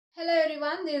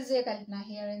everyone, this is Kalpana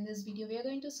here. In this video, we are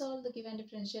going to solve the given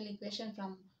differential equation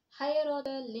from higher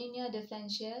order linear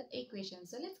differential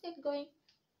equations. So let's get going.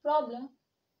 Problem: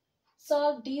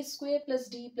 solve d square plus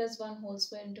d plus 1 whole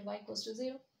square into y equals to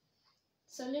 0.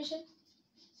 Solution: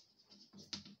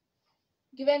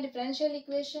 given differential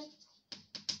equation,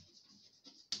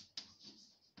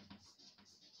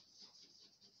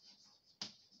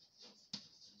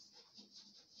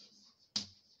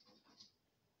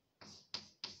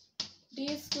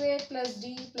 d square plus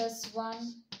d plus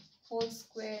 1 whole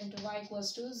square into y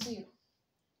equals to 0,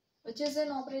 which is in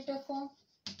operator form.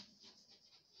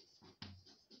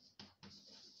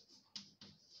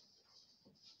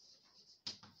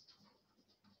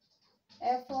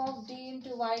 F of d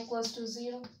into y equals to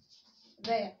 0,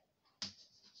 where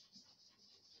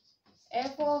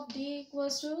f of d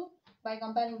equals to, by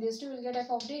comparing these two, we'll get f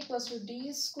of d equals to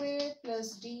d square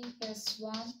plus d plus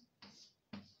 1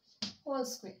 whole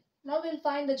square. Now we'll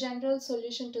find the general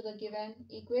solution to the given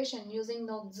equation using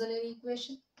the auxiliary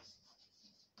equation.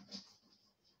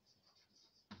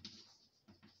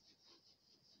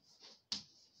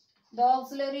 The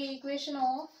auxiliary equation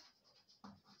of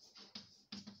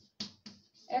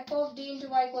f of d into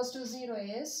y equals to 0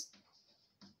 is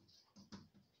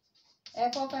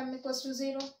f of m equals to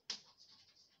 0,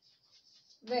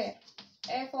 where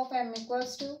f of m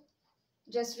equals to,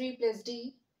 just replace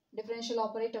d differential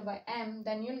operator by m,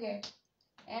 then you'll get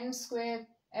m square,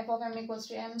 f of m equals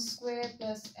to m square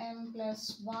plus m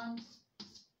plus 1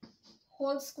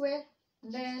 whole square.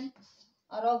 Then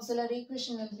our auxiliary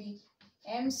equation will be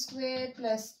m square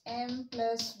plus m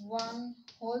plus 1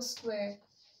 whole square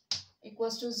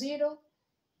equals to 0.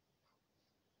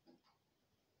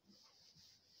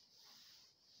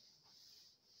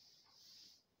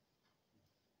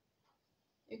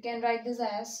 You can write this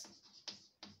as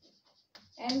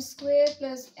m square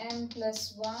plus m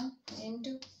plus 1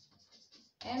 into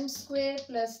m square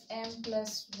plus m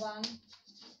plus 1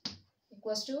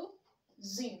 equals to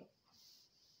 0.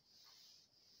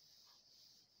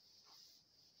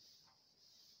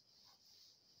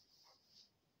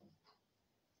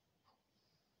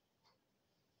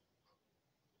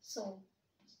 So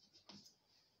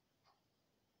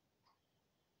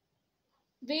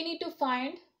we need to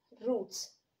find roots,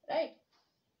 right?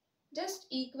 Just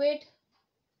equate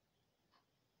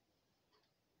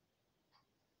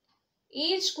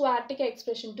each quadratic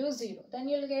expression to 0. Then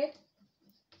you'll get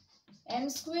m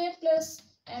square plus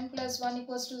m plus 1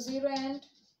 equals to 0 and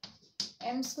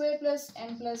m square plus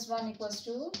m plus 1 equals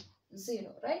to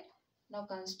 0, right? Now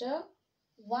consider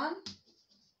one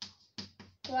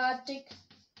quadratic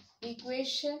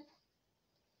equation.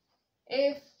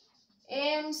 If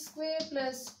am square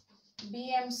plus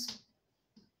bm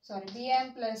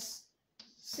plus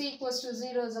c equals to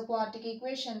 0 is a quadratic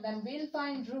equation, then we'll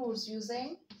find roots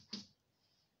using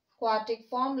quadratic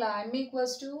formula. M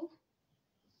equals to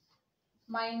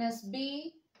minus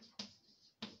b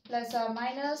plus or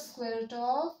minus square root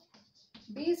of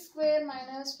b square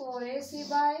minus 4ac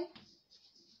by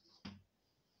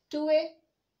 2a,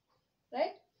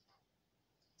 right?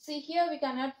 See, here we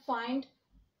cannot find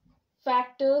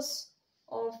factors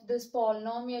of this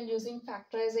polynomial using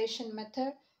factorization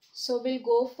method, so we'll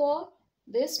go for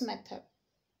this method.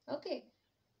 Okay,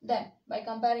 then by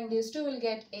comparing these two, we'll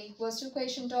get a equals to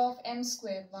quotient of m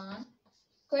square 1,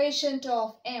 quotient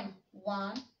of m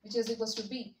 1, which is equals to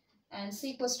b, and c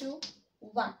equals to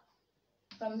 1.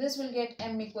 From this we'll get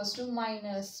m equals to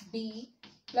minus b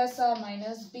plus or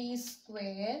minus b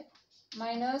square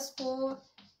minus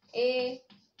 4ac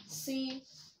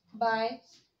by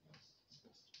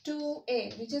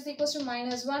 2a, which is equals to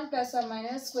minus 1 plus or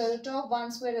minus square root of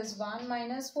 1 square is 1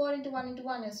 minus 4 into 1 into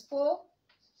 1 is 4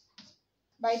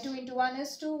 by 2 into 1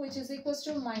 is 2, which is equals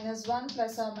to minus 1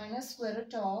 plus or minus square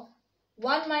root of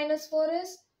 1 minus 4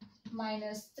 is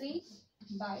minus 3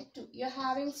 by 2. You're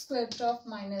having square root of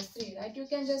minus 3, right? You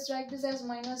can just write this as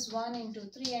minus 1 into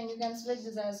 3, and you can split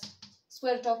this as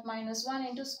square root of minus 1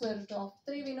 into square root of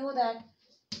 3. We know that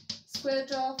square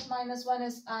root of minus 1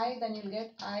 is I, then you'll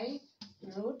get I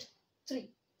root 3,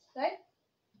 right?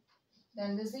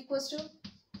 Then this equals to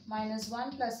minus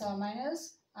 1 plus or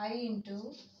minus I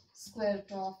into square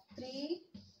root of 3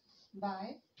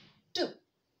 by 2.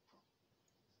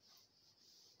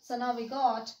 So now we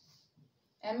got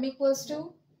m equals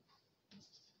to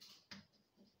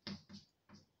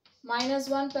minus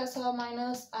 1 plus or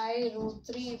minus I root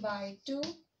 3 by 2,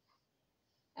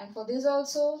 and for this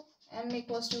also m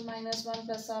equals to minus 1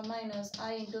 plus or minus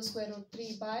I into square root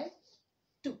 3 by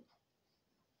 2.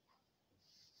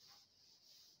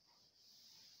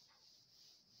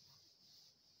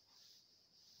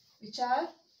 Which are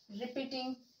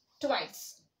repeating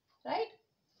twice, right?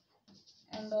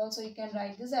 And also you can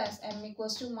write this as m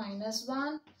equals to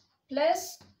 -1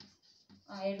 plus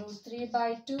I root 3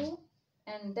 by 2,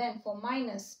 and then for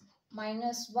minus,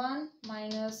 -1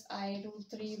 minus I root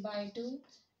 3 by 2,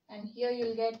 and here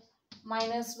you'll get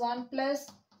 -1 plus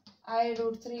I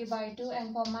root 3 by 2,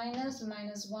 and for minus,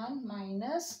 -1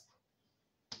 minus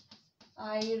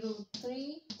I root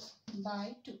 3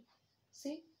 by 2.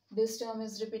 See, this term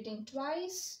is repeating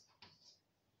twice,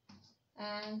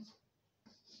 and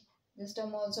this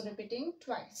term also repeating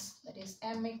twice. That is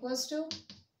m equals to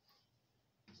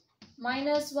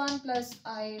 -1 plus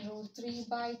I root 3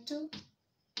 by 2,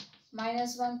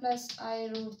 -1 plus I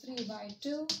root 3 by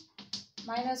 2,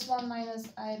 -1 minus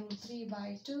I root 3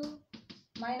 by 2,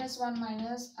 -1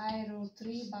 minus I root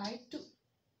 3 by 2.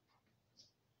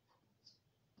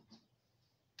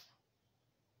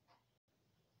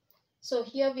 So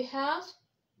here we have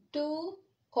two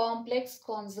complex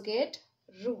conjugate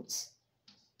roots.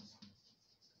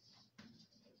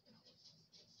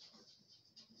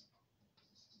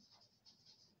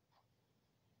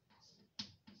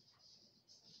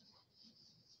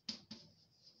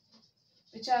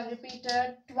 Which are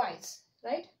repeated twice,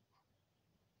 right?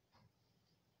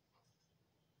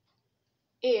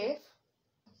 If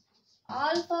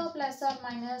alpha plus or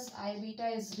minus I beta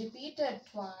is repeated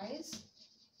twice,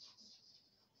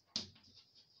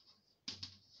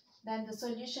 then the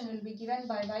solution will be given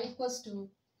by y equals to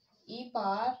e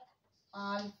power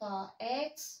alpha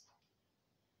x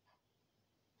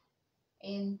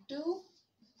into,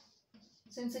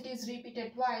 since it is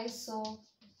repeated twice, so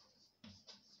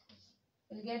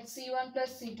we'll get c1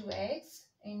 plus c2x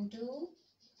into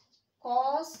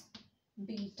cos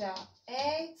beta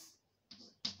x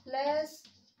plus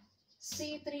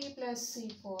c3 plus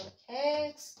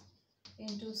c4x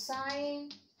into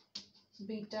sin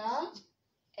beta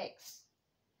x,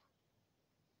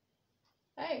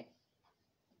 right?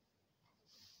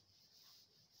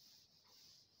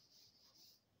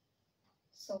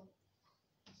 So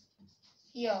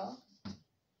here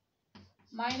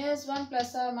 -1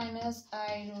 plus or minus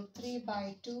I root 3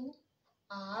 by 2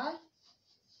 are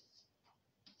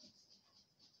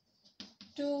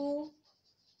two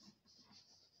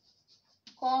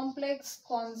complex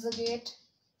conjugate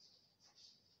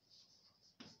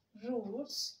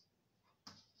roots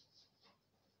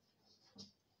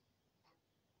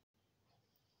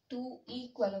two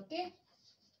equal, okay?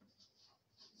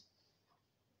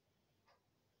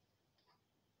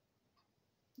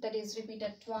 That is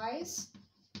repeated twice.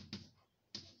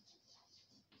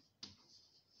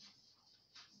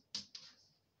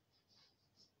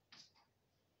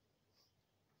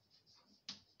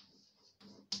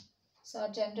 So our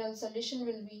general solution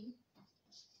will be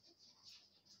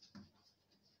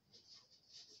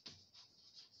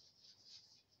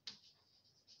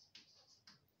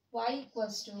y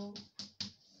equals to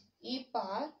e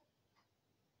power,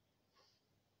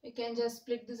 we can just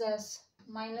split this as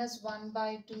 -1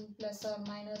 by 2 plus or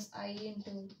minus I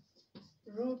into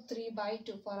root 3 by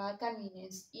 2 for our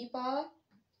convenience. E power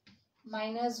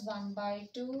 -1 by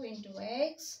 2 into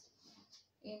x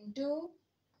into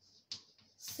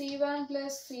c1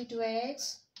 plus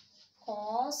c2x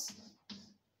cos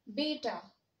beta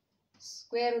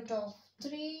square root of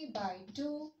 3 by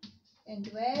 2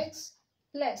 into x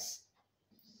plus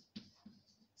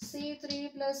c3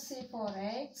 plus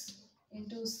c4x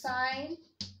into sin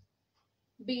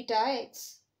beta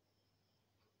x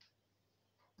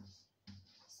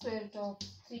square root of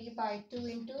 3 by 2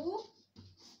 into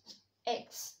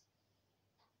x.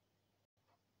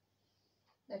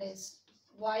 That is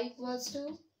y equals to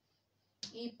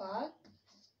e power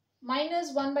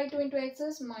 -1 by 2 into x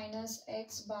is minus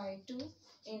x by 2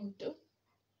 into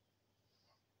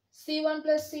c1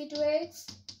 plus c2x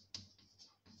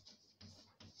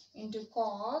into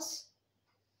cos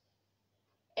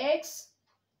x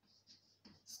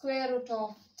square root of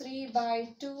 3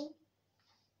 by 2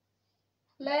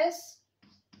 plus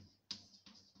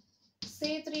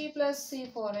c3 plus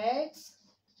c4x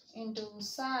into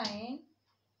sin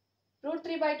root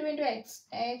 3 by 2 into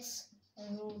x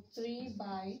root 3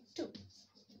 by 2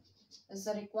 is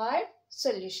the required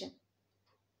solution.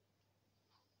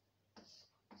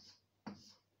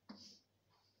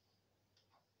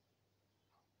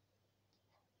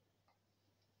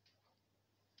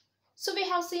 So we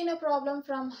have seen a problem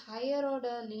from higher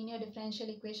order linear differential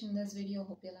equation in this video.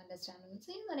 Hope you'll understand. We'll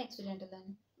see you in the next video. Until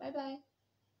then, bye bye.